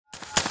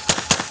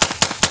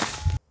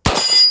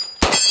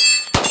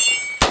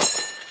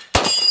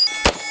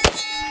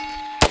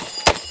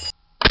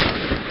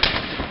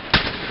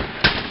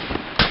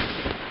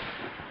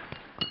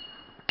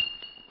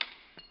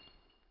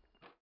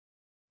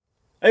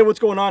Hey, what's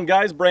going on,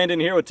 guys? Brandon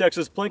here with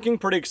Texas Plinking.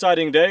 Pretty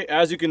exciting day.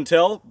 As you can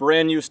tell,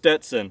 brand new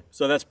Stetson.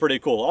 So that's pretty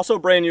cool. Also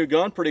brand new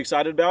gun. Pretty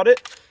excited about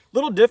it.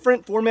 Little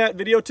different format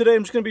video today.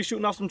 I'm just going to be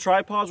shooting off some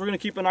tripods. We're going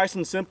to keep it nice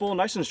and simple,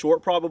 nice and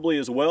short probably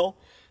as well.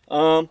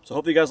 So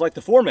hopefully you guys like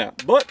the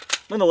format.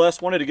 But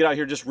nonetheless, wanted to get out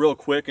here just real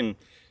quick and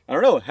I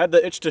don't know, had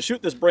the itch to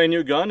shoot this brand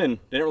new gun and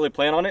didn't really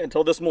plan on it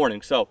until this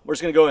morning. So we're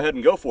just gonna go ahead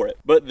and go for it.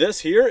 But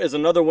this here is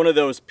another one of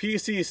those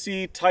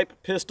PCC type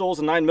pistols,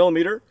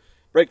 9mm.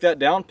 Break that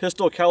down,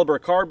 pistol caliber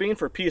carbine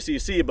for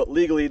PCC, but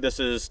legally this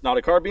is not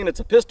a carbine, it's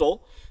a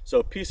pistol.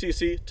 So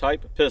PCC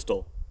type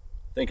pistol.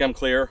 Think I'm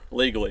clear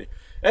legally.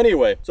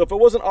 Anyway, so if it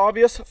wasn't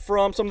obvious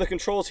from some of the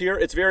controls here,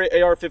 it's very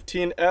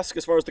AR-15-esque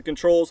as far as the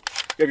controls.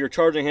 You have your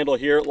charging handle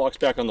here, it locks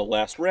back on the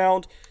last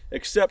round,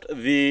 except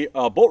the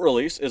bolt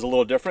release is a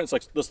little different. It's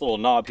like this little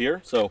knob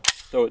here, so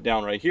throw it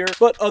down right here.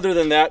 But other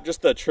than that,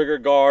 just the trigger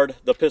guard,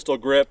 the pistol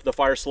grip, the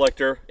fire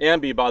selector,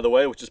 ambi by the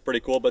way, which is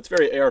pretty cool, but it's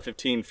very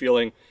AR-15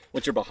 feeling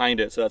once you're behind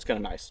it, so that's kind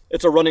of nice.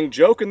 It's a running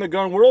joke in the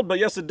gun world, but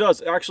yes, it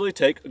does actually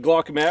take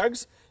Glock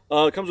mags.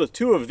 It comes with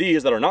two of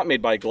these that are not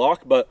made by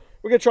Glock, but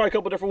we're gonna try a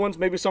couple different ones,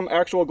 maybe some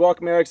actual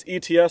Glock mags,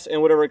 ETS,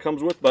 and whatever it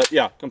comes with. But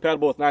yeah,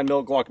 compatible with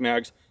 9mm Glock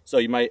mags, so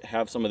you might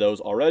have some of those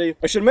already.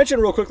 I should mention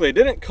real quickly, it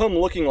didn't come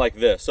looking like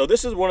this. So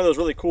this is one of those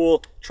really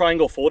cool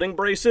triangle folding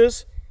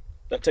braces.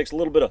 That takes a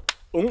little bit of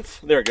oomph.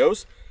 There it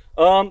goes.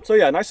 So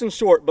yeah, nice and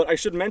short, but I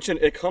should mention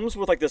it comes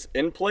with like this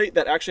end plate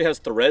that actually has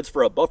threads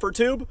for a buffer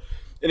tube.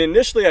 And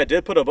initially I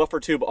did put a buffer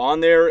tube on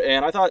there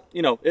and I thought,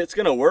 you know, it's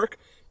gonna work.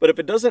 But if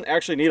it doesn't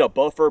actually need a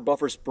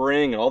buffer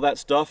spring, and all that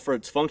stuff for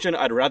its function,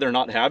 I'd rather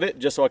not have it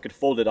just so I could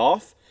fold it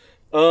off.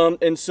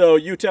 And so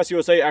UTAS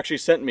USA actually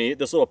sent me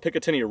this little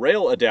Picatinny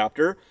rail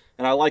adapter,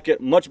 and I like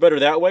it much better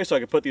that way so I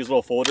could put these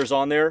little folders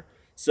on there.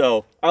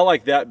 So I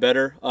like that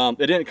better.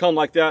 It didn't come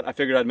like that. I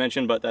figured I'd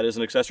mention, but that is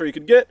an accessory you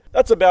could get.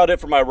 That's about it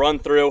for my run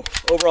through.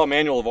 Overall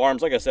manual of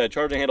arms, like I said,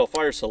 charging handle,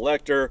 fire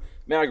selector,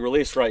 mag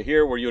release right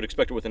here where you would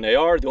expect it with an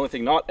AR. The only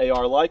thing not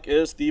AR-like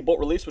is the bolt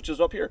release, which is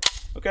up here.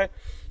 Okay,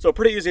 so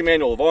pretty easy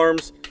manual of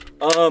arms.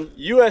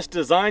 US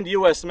designed,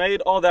 US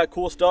made, all that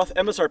cool stuff.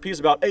 MSRP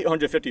is about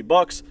 850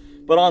 bucks,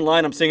 but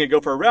online I'm seeing it go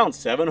for around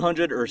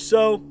 700 or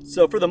so.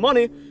 So for the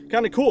money,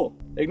 kind of cool.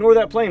 Ignore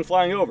that plane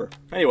flying over.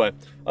 Anyway,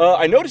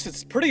 I noticed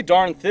it's pretty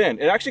darn thin.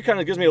 It actually kind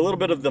of gives me a little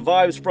bit of the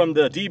vibes from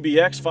the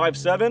DBX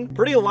 5.7.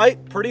 Pretty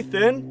light, pretty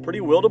thin, pretty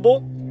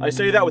wieldable. I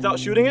say that without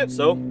shooting it,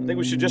 so I think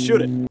we should just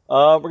shoot it.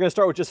 We're gonna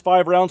start with just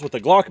 5 rounds with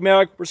the Glock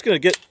mag. We're just gonna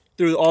get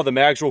through all the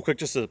mags real quick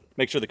just to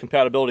make sure the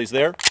compatibility's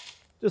there.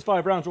 Just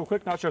 5 rounds real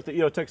quick. Not sure if the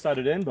EOTech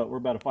sighted in, but we're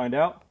about to find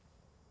out.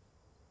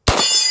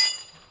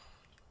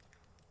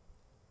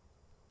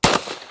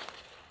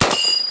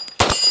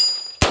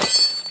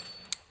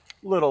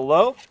 Little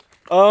low.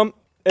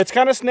 It's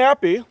kind of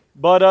snappy,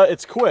 but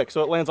it's quick,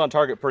 so it lands on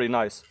target pretty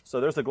nice.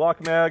 So there's the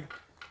Glock mag.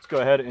 Let's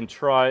go ahead and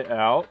try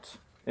out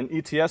an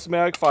ETS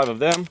mag, 5 of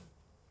them.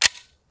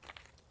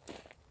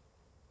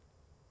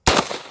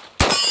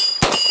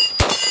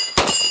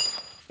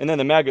 And then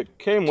the mag it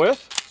came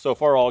with, so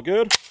far all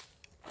good.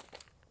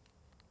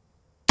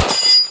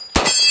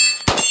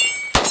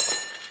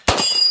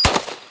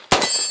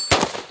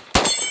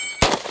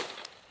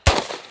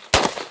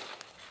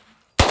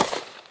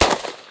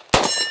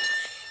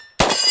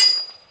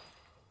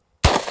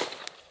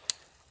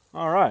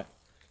 All right,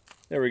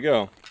 there we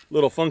go.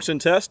 Little function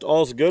test,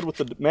 all's good with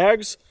the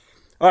mags.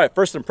 All right,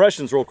 first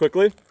impressions real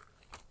quickly.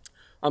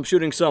 I'm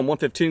shooting some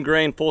 115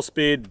 grain, full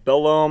speed,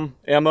 Bellum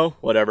ammo,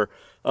 whatever.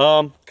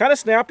 Kind of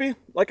snappy,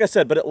 like I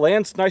said, but it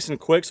lands nice and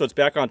quick, so it's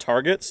back on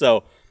target.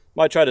 So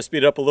might try to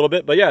speed it up a little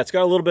bit, but yeah, it's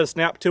got a little bit of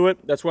snap to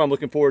it. That's why I'm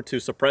looking forward to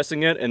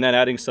suppressing it and then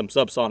adding some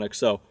subsonic.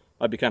 So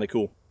might be kind of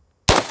cool.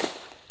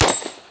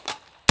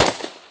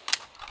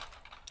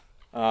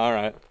 All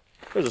right,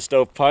 there's a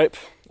stovepipe.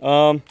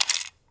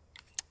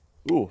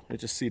 Ooh, it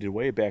just seated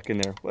way back in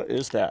there. What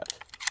is that?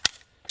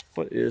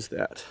 What is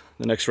that?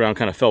 The next round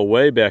kind of fell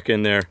way back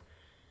in there.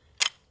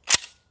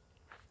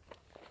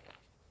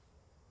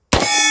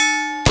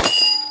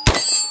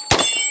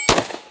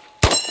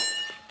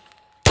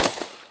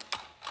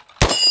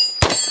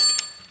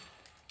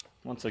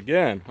 Once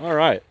again, all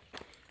right.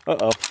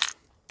 Uh-oh.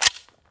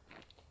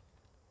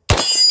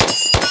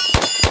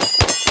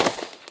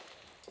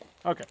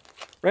 Okay,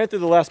 ran through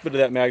the last bit of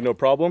that mag, no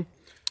problem.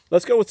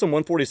 Let's go with some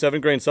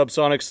 147 grain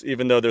subsonics,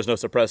 even though there's no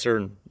suppressor,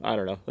 and I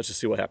don't know. Let's just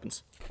see what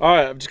happens. All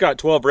right, I've just got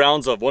 12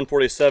 rounds of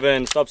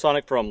 147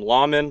 subsonic from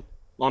Lawman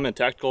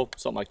Tactical,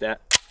 something like that.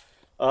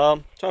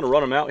 Trying to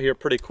run them out here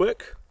pretty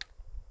quick.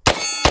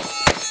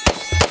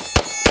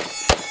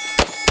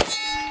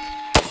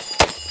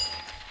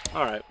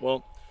 All right,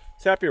 well,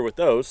 it's happier with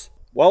those.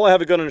 While I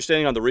have a good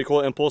understanding on the recoil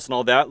impulse and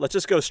all that, let's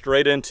just go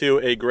straight into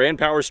a Grand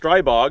Power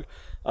Stribog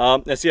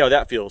and see how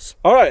that feels.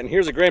 All right, and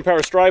here's a Grand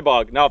Power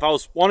Stribog. Now, if I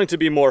was wanting to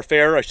be more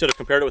fair, I should have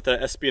compared it with the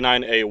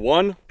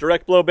SB9A1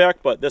 direct blowback,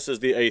 but this is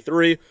the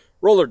A3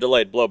 roller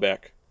delayed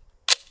blowback.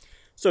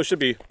 So it should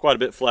be quite a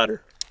bit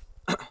flatter.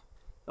 That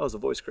was a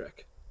voice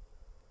crack.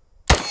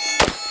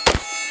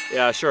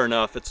 Yeah, sure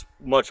enough, it's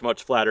much,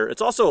 much flatter.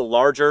 It's also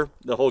larger,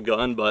 the whole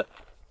gun, but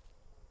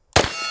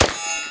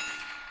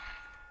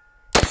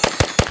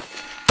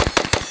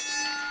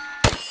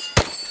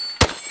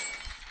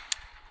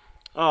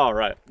All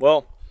right,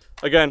 well,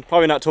 again,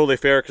 probably not totally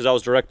fair because I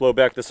was direct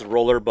blowback, this is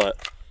roller,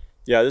 but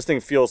yeah, this thing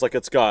feels like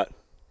it's got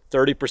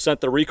 30%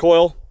 the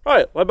recoil. All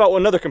right, what about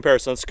another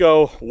comparison? Let's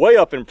go way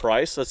up in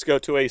price. Let's go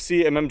to a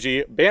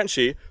CMMG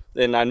Banshee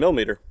in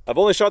 9mm. I've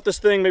only shot this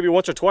thing maybe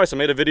once or twice. I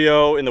made a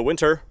video in the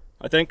winter,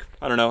 I think.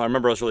 I don't know, I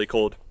remember it was really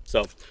cold.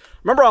 So,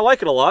 remember I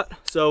like it a lot,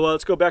 so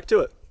let's go back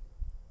to it.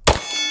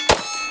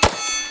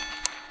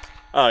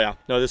 Oh yeah,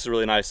 no, this is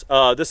really nice.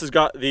 This has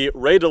got the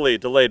radially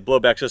delayed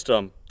blowback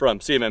system from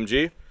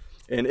CMMG,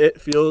 and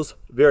it feels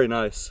very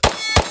nice.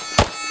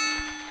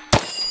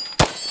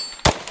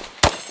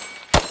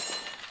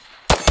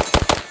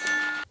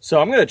 So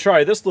I'm gonna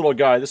try this little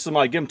guy. This is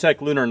my Gimtech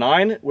Lunar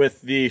 9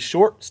 with the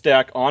short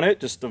stack on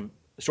it, just the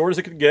short as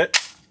it could get.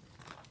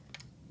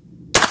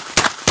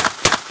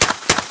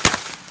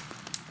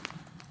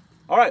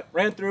 All right,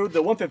 ran through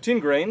the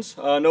 115 grains,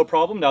 no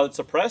problem. Now it's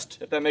suppressed,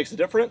 if that makes a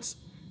difference.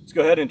 Let's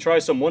go ahead and try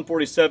some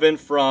 147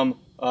 from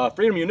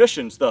Freedom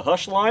Munitions, the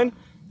Hush line.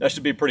 That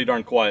should be pretty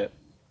darn quiet.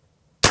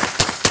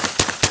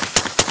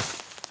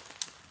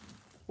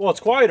 Well, it's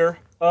quieter.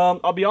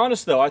 I'll be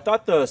honest though, I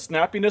thought the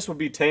snappiness would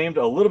be tamed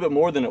a little bit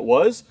more than it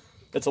was.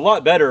 It's a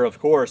lot better, of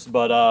course,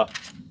 but I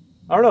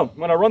don't know.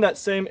 When I run that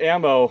same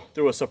ammo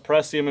through a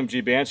suppressed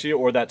CMMG Banshee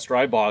or that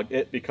Stribog,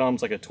 it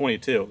becomes like a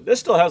 22. This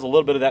still has a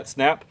little bit of that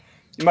snap.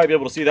 You might be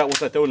able to see that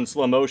once I throw it in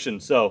slow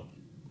motion. So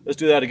let's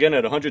do that again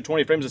at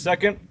 120 frames a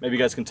second. Maybe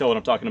you guys can tell what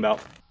I'm talking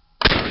about.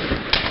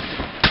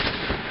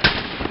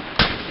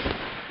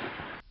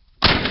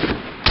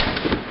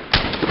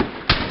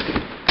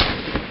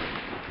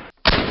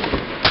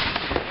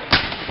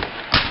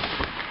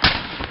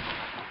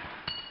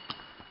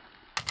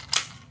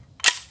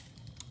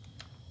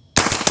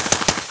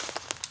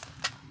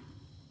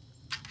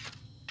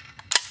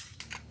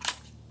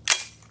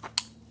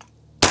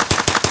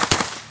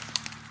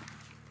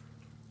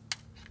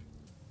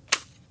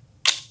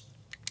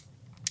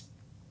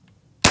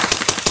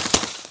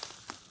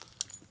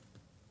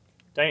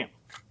 Damn.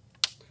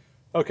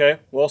 Okay,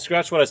 well,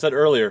 scratch what I said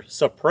earlier.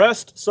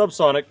 Suppressed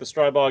subsonic, the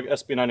Stribog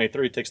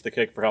SB9A3 takes the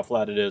cake for how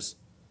flat it is.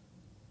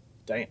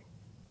 Damn.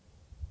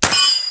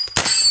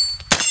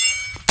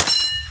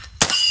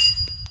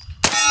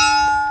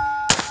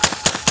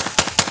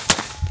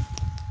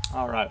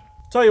 All right.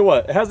 Tell you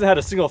what, it hasn't had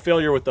a single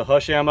failure with the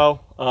Hush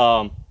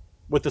ammo,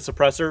 with the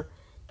suppressor.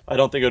 I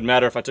don't think it would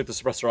matter if I took the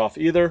suppressor off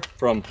either,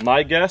 from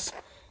my guess.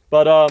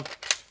 But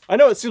I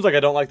know it seems like I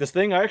don't like this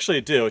thing. I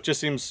actually do. It just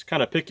seems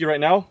kind of picky right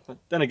now. But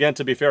then again,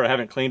 to be fair, I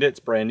haven't cleaned it.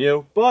 It's brand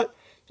new. But,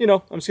 you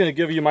know, I'm just going to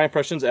give you my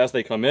impressions as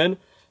they come in.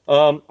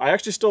 I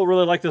actually still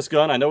really like this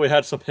gun. I know we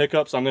had some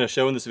hiccups I'm going to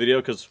show in this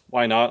video because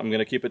why not? I'm going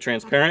to keep it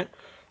transparent.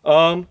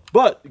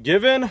 But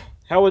given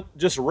how it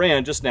just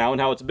ran just now and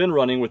how it's been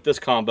running with this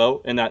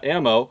combo and that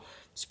ammo,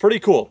 it's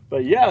pretty cool.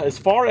 But yeah, as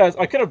far as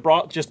I could have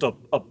brought just a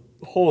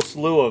whole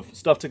slew of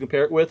stuff to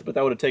compare it with, but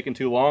that would have taken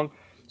too long.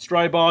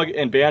 Stribog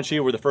and Banshee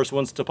were the first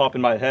ones to pop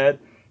in my head.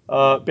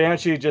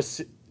 Banshee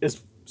just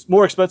is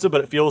more expensive, but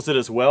it feels it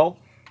as well.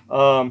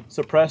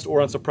 Suppressed or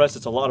unsuppressed,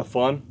 it's a lot of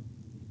fun.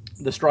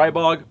 The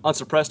Stribog,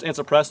 unsuppressed and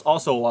suppressed,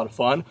 also a lot of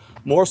fun.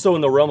 More so in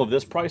the realm of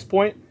this price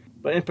point,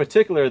 but in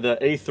particular the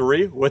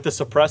A3 with the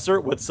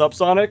suppressor, with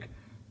subsonic,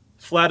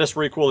 flattest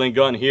recoiling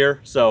gun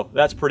here, so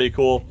that's pretty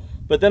cool.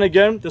 But then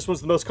again, this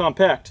one's the most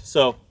compact,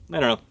 so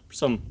I don't know,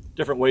 some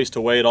different ways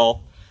to weigh it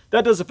all.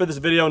 That does it for this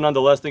video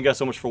nonetheless. Thank you guys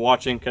so much for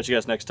watching. Catch you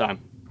guys next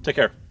time. Take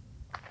care.